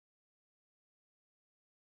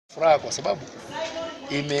Furaha kwa sababu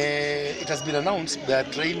it has been announced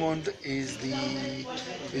that Raymond is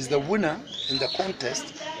the winner in the contest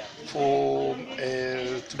for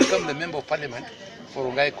to become the member of parliament for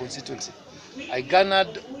Rongai Constituency. I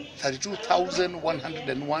garnered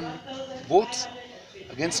 32,101 votes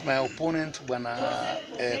against my opponent, Bwana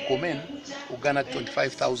Komen, who garnered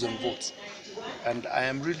 25,000 votes. And I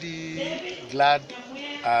am really glad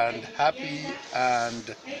and happy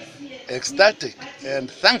and ecstatic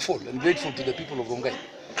and thankful and grateful to the people of Rongai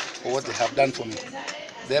for what they have done for me.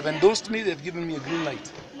 They have endorsed me, they've given me a green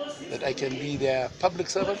light that I can be their public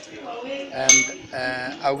servant, and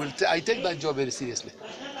I take that job very seriously.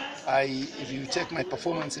 If you check my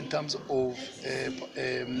performance in terms of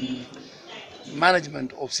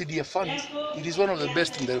management of CDF funds, it is one of the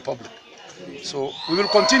best in the Republic. So we will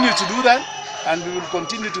continue to do that, and we will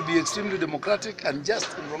continue to be extremely democratic and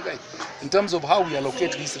just in Rongai in terms of how we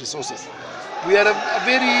allocate these resources. We are a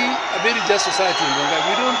very just society in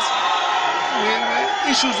Rongai.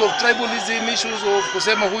 Issues of tribalism, issues of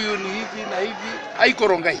kusema huyu ni hivi na hivi, haiko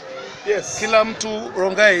Rongai. Yes. Kila mtu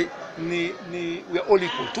Rongai we are all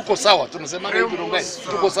equal. Tuko sawa, tunasema hivi Rongai,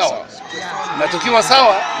 tuko sawa. Na tukiwa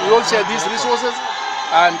sawa, we all share these resources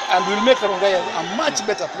and we'll make Rongai a much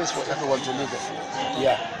better place for everyone to live in.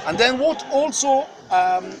 Yeah. And then what also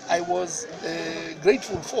I was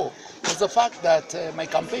grateful for was the fact that my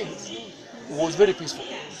campaign was very peaceful.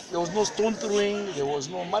 There was no stone throwing, there was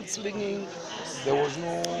no mudslinging, there was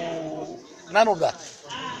none of that.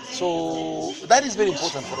 So that is very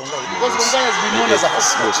important for Rongai, because Rongai has been known as a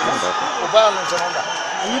hotspot for violence and all that.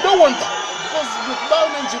 And we don't want that, because with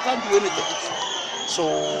violence you can't do anything. So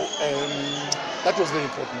that was very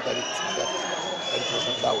important that it was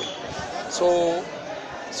that way.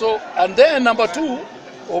 So and then number two,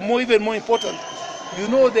 or even more important,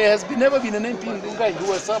 there has never been an MP in Rongai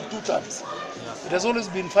who has served 2 terms. It has always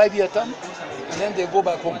been 5-year term, and then they go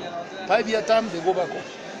back home. 5-year term, they go back home.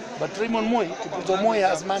 But Raymond Moi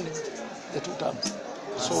has managed the 2 terms.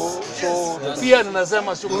 So pia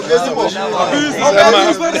ninasema shukrani.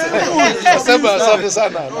 Asante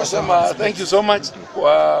sana. Nasema thank you so much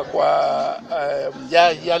kwa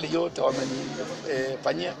yale yote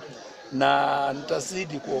wamenifanyia, na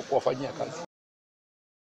nitazidi kuwafanyia kazi.